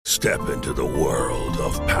Step into the world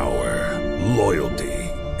of power, loyalty,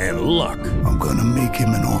 and luck. I'm gonna make him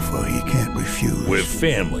an offer he can't refuse. With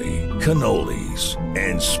family, cannolis,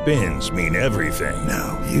 and spins mean everything.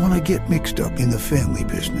 Now, you wanna get mixed up in the family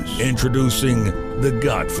business. Introducing The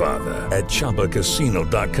Godfather at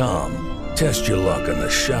ChumbaCasino.com. Test your luck in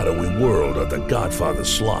the shadowy world of The Godfather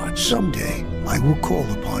slot. Someday, I will call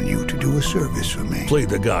upon you to do a service for me. Play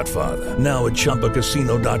The Godfather, now at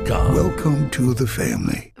ChumbaCasino.com. Welcome to the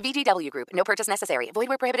family. VGW Group. No purchase necessary. Void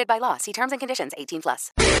where prohibited by law. See terms and conditions.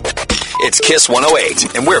 18+. It's Kiss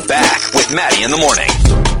 108, and we're back with Maddie in the morning.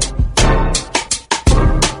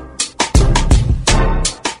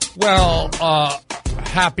 Well,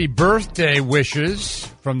 happy birthday wishes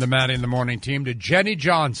from the Maddie in the Morning team to Jenny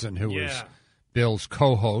Johnson, who was Bill's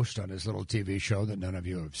co-host on his little TV show that none of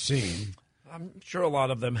you have seen. I'm sure a lot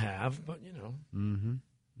of them have, but, you know.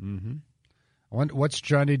 What's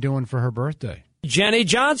Jenny doing for her birthday? Jenny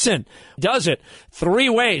Johnson does it 3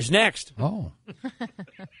 ways. Next. Oh.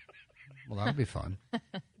 Well, that'll be fun.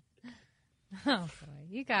 Oh, boy.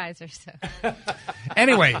 You guys are so...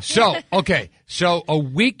 Anyway, so a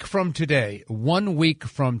week from today, 1 week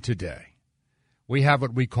from today, we have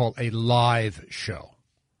what we call a live show,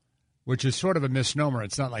 which is sort of a misnomer.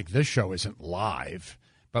 It's not like this show isn't live,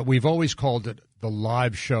 but we've always called it the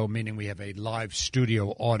live show, meaning we have a live studio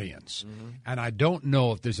audience. And I don't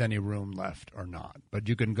know if there's any room left or not, but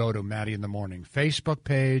you can go to Maddie in the Morning Facebook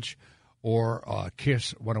page or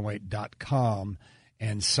kiss108.com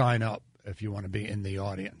and sign up if you want to be in the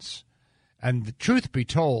audience. And the truth be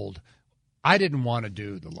told, I didn't want to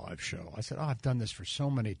do the live show. I said, I've done this for so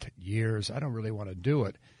many years. I don't really want to do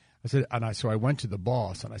it. I said, so I went to the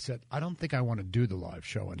boss, and I said, I don't think I want to do the live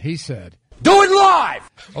show. And he said, do it live!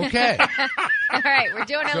 Okay. All right, we're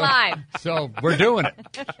doing it live. So we're doing it.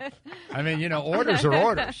 I mean, orders are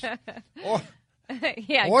orders.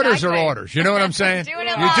 Yeah, orders exactly. are orders. You know what I'm saying? Doing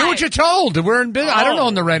it You live. do what you're told. We're in business. I don't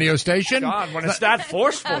own the radio station. God, when it's that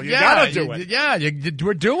forceful, you Yeah, got to do it.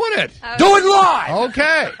 We're doing it. Do it live!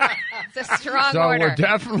 Okay. It's a strong So order. we're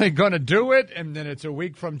definitely going to do it, and then it's a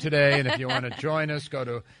week from today. And if you want to join us, go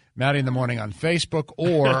to Maddie in the Morning on Facebook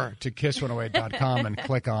or to kiss108.com and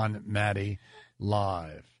click on Maddie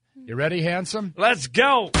Live. You ready, handsome? Let's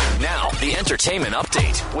go. Now, the entertainment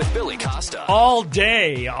update with Billy Costa. All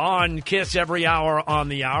day on Kiss, every hour on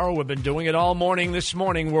the hour. We've been doing it all morning. This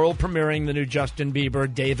morning, world premiering the new Justin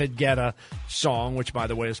Bieber, David Guetta song, which, by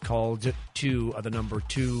the way, is called To the Number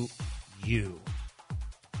 2 You.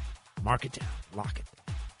 Mark it down. Lock it.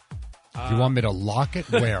 Do you want me to lock it?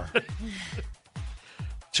 Where?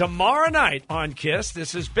 Tomorrow night on Kiss,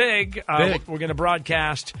 this is big. Big. We're going to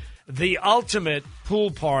broadcast the ultimate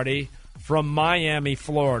pool party from Miami,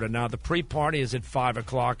 Florida. Now, the pre-party is at 5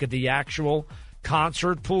 o'clock. The actual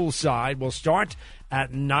concert poolside will start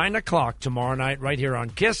at 9 o'clock tomorrow night right here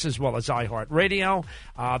on Kiss, as well as iHeartRadio.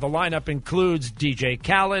 The lineup includes DJ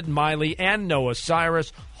Khaled, Miley, and Noah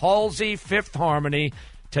Cyrus, Halsey, Fifth Harmony,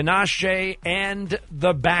 Tinashe, and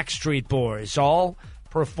the Backstreet Boys, all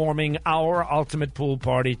performing our ultimate pool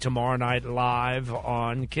party tomorrow night live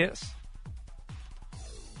on Kiss.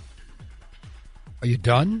 Are you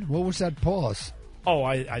done? What was that pause? Oh,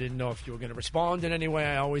 I didn't know if you were going to respond in any way.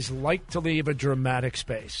 I always like to leave a dramatic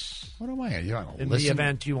space. What am I? You want to In listen? the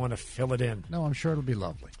event you want to fill it in. No, I'm sure it'll be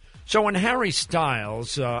lovely. So when Harry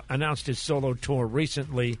Styles announced his solo tour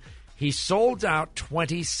recently, he sold out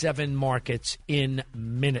 27 markets in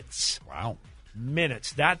minutes. Wow.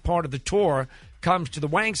 Minutes. That part of the tour comes to the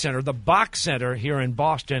Wang Center, the Bach Center here in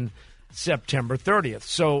Boston, September 30th.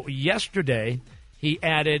 So yesterday, he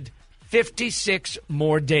added 56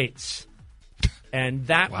 more dates. And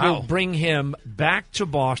that will bring him back to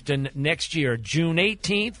Boston next year, June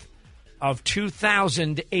 18th of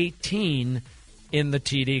 2018 in the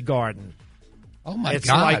TD Garden. Oh, my it's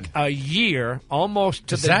God. It's like a year, almost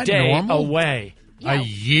to Is the that day normal? away. Yeah. A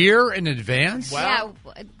year in advance? Well-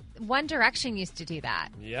 Yeah, One Direction used to do that.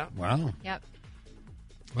 Yeah. Wow. Yep.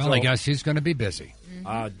 Well, I guess he's going to be busy.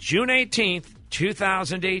 June 18th,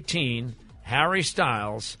 2018, Harry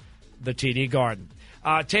Styles, the TD Garden.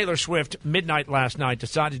 Taylor Swift, midnight last night,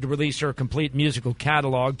 decided to release her complete musical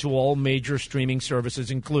catalog to all major streaming services,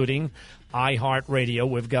 including iHeartRadio.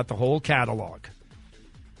 We've got the whole catalog.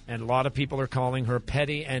 And a lot of people are calling her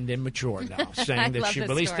petty and immature now, saying that love she this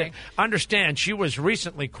released story. it. Understand, she was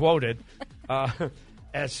recently quoted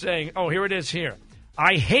as saying, here it is here.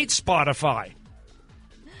 I hate Spotify.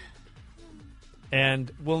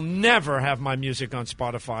 And will never have my music on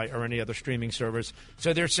Spotify or any other streaming service.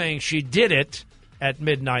 So they're saying she did it at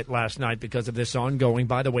midnight last night because of this ongoing,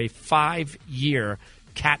 by the way, 5-year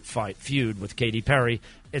catfight feud with Katy Perry.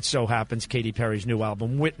 It so happens Katy Perry's new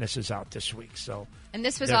album Witness is out this week. And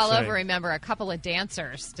this was they're all saying- over, remember, a couple of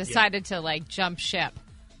dancers decided to, jump ship.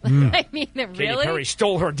 I mean, really? Katy Perry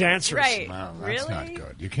stole her dancers. Right. Well, that's really? not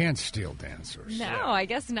good. You can't steal dancers. No, I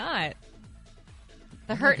guess not.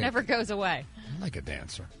 The hurt never goes away. I like a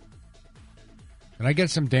dancer. Can I get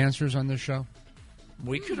some dancers on this show?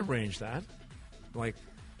 We could arrange that. Like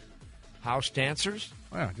house dancers?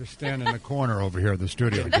 Well, just stand in the corner over here of the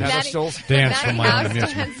studio. and Never Just still dance for my House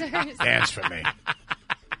amusement. dancers. Dance for me.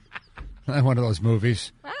 One of those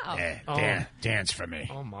movies. Wow. Dance for me.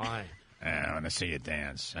 Oh, my. I want to see you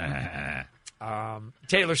dance.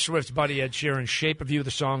 Taylor Swift's buddy Ed Sheeran's Shape of You,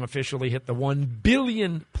 the song, officially hit the 1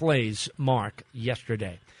 billion plays mark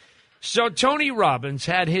yesterday. So Tony Robbins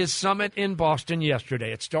had his summit in Boston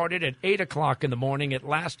yesterday. It started at 8 o'clock in the morning. It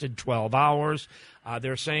lasted 12 hours.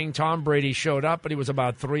 They're saying Tom Brady showed up, but he was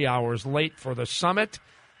about 3 hours late for the summit.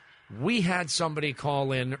 We had somebody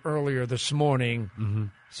call in earlier this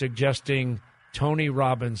morning suggesting Tony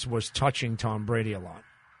Robbins was touching Tom Brady a lot.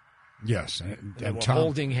 Yes. And They were Tom,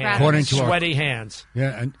 holding hands, according to sweaty hands.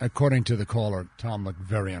 Yeah, and according to the caller, Tom looked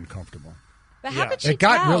very uncomfortable. But how Yeah. could she It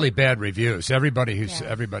got tell? really bad reviews. Everybody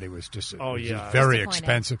was just Oh, it was yeah. very Disappointed.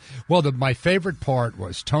 expensive. Well, my favorite part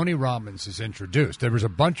was Tony Robbins is introduced. There was a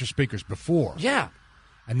bunch of speakers before. Yeah.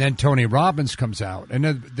 And then Tony Robbins comes out, and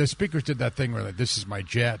then the speakers did that thing where like, this is my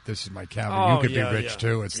jet, this is my cabin, Oh, you could yeah, be rich yeah.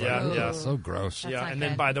 too. It's Yeah, like, yeah. so gross. That's Yeah, not and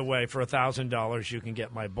then, good. by the way, for $1,000, you can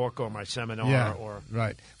get my book or my seminar. Yeah, Or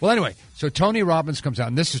right. Well, anyway, so Tony Robbins comes out,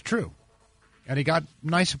 and this is true. And he got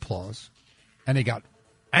nice applause, and he got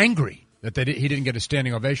angry that he didn't get a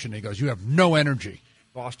standing ovation. He goes, you have no energy.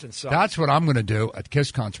 Boston sucks. That's what I'm going to do at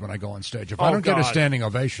Kiss Concert when I go on stage. If I Oh, don't get a God. standing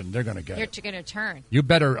ovation, they're going to get You're it. going to turn. You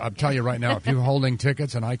better, I'll tell you right now, if you're holding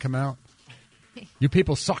tickets and I come out, you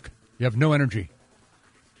people suck. You have no energy.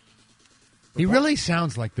 He really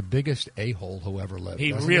sounds like the biggest a-hole who ever lived.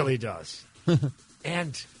 He doesn't really does.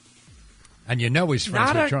 And And you know he's friends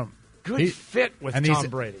not with a Trump. good fit with and Tom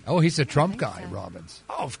Brady. Oh, he's a Trump guy, so. Robbins.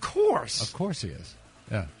 Oh, of course. Of course he is.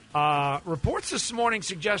 Yeah. Reports this morning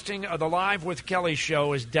suggesting the Live with Kelly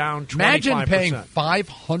show is down 25%. Imagine paying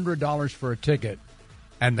 $500 for a ticket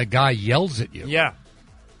and the guy yells at you. Yeah.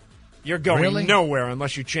 You're going Really? nowhere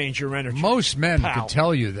unless you change your energy. Most men Pal. could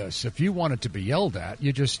tell you this. If you wanted to be yelled at,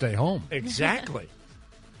 you just stay home. Exactly.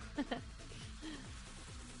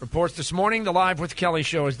 Reports this morning, the Live with Kelly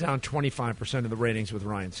show is down 25% of the ratings with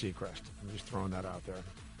Ryan Seacrest. I'm just throwing that out there.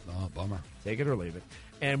 Oh, bummer. Take it or leave it.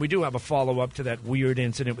 And we do have a follow-up to that weird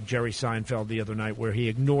incident with Jerry Seinfeld the other night where he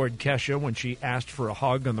ignored Kesha when she asked for a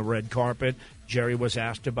hug on the red carpet. Jerry was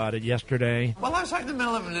asked about it yesterday. Well, I was right in the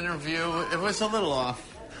middle of an interview. It was a little off.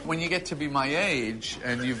 When you get to be my age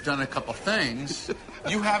and you've done a couple things,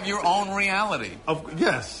 you have your own reality.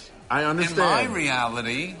 Yes, I In understand. my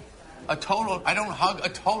reality, I don't hug a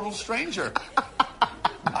total stranger.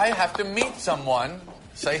 I have to meet someone,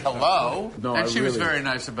 say hello, No, and I she was really- very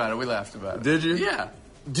nice about it. We laughed about it. Did you? Yeah.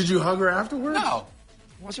 Did you hug her afterwards? No.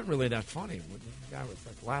 It wasn't really that funny. The guy was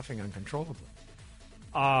like laughing uncontrollably.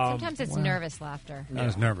 Sometimes it's nervous laughter. I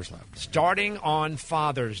was nervous laughing. Starting on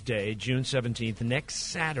Father's Day, June 17th, next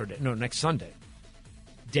Sunday,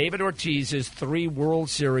 David Ortiz's 3 World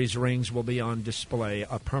Series rings will be on display,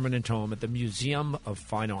 a permanent home at the Museum of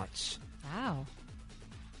Fine Arts. Wow.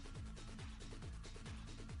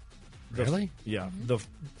 Really? Yeah, the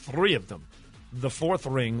 3 of them. The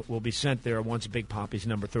 4th ring will be sent there once Big Papi's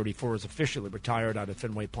number 34 is officially retired out at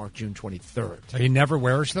Fenway Park June 23rd. So he never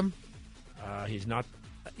wears them? He's not,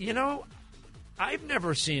 I've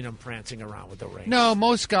never seen him prancing around with the ring. No,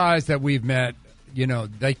 most guys that we've met,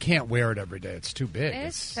 they can't wear it every day. It's too big. It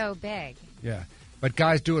is so big. Yeah. But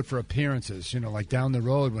guys do it for appearances, like down the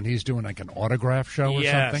road when he's doing like an autograph show or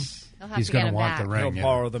Yes. something. They'll have He's to get gonna him want back. the ring. He'll yeah.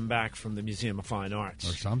 borrow them back from the Museum of Fine Arts.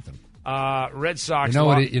 Or something. Red Sox.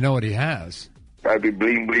 You know what he has? I'd be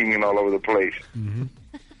bling-blinging all over the place.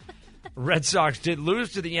 Red Sox did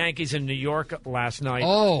lose to the Yankees in New York last night.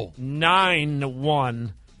 Oh.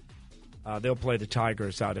 9-1. They'll play the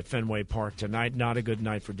Tigers out at Fenway Park tonight. Not a good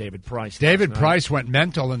night for David Price. David last night. Price went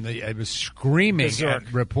mental and it was screaming Berserk.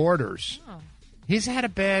 at reporters. He's had a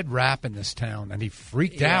bad rap in this town, and he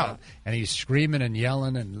freaked Yeah. out. And he's screaming and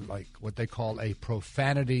yelling and like what they call a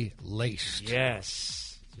profanity laced.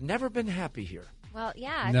 Yes. Never been happy here. Well,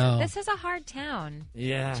 yeah. No. This is a hard town.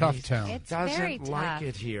 Yeah. Tough he town. It's Doesn't very like tough.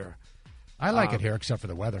 it here. I like it here, except for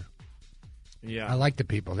the weather. Yeah. I like the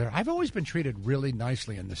people there. I've always been treated really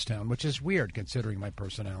nicely in this town, which is weird considering my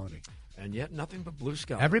personality. And yet nothing but blue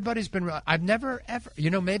sky. Everybody's been. I've never ever.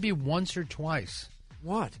 Maybe once or twice.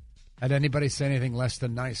 What? Had anybody say anything less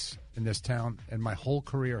than nice in this town in my whole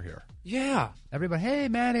career here? Yeah. Everybody, hey,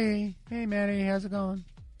 Matty. Hey, Matty, how's it going?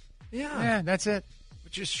 Yeah, that's it.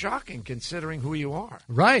 Which is shocking considering who you are.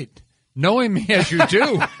 Right. Knowing me as you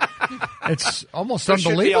do, it's almost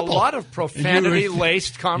unbelievable. There should be a lot of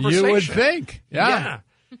profanity-laced conversation. You would think. Yeah.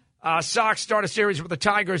 Sox start a series with the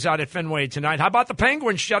Tigers out at Fenway tonight. How about the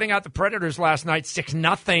Penguins shutting out the Predators last night,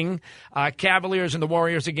 6-0. Cavaliers and the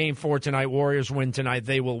Warriors in Game 4 tonight. Warriors win tonight.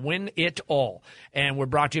 They will win it all. And we're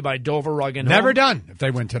brought to you by Dover Rug and Never Home. done if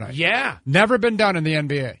they win tonight. Yeah. Never been done in the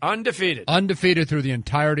NBA. Undefeated. Undefeated through the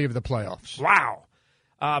entirety of the playoffs. Wow.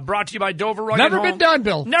 Brought to you by Dover Rug Never and Home. been done,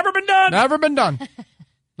 Bill. Never been done. Never been done.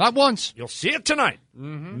 Not once. You'll see it tonight.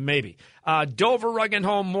 Maybe. Dover Rug and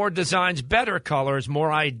Home, more designs, better colors,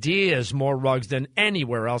 more ideas, more rugs than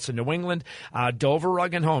anywhere else in New England. Dover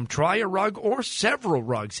Rug and Home. Try a rug or several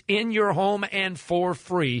rugs in your home and for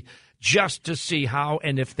free just to see how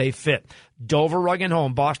and if they fit. Dover Rug and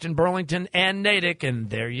Home, Boston, Burlington, and Natick, and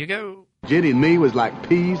there you go. Jenny and me was like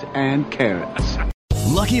peas and carrots.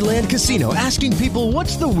 Lucky Land Casino, asking people,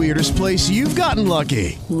 what's the weirdest place you've gotten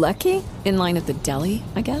lucky? Lucky? In line at the deli,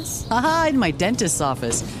 I guess? Aha, in my dentist's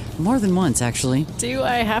office. More than once, actually. Do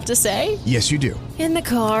I have to say? Yes, you do. In the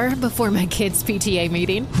car before my kids' PTA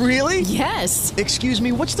meeting. Really? Yes. Excuse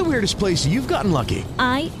me, what's the weirdest place you've gotten lucky?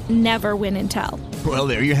 I never win and tell. Well,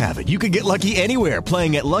 there you have it. You can get lucky anywhere,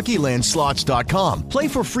 playing at LuckyLandSlots.com. Play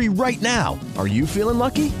for free right now. Are you feeling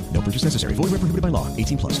lucky? No purchase necessary. Void where prohibited by law.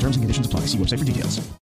 18+. Terms and conditions apply. See website for details.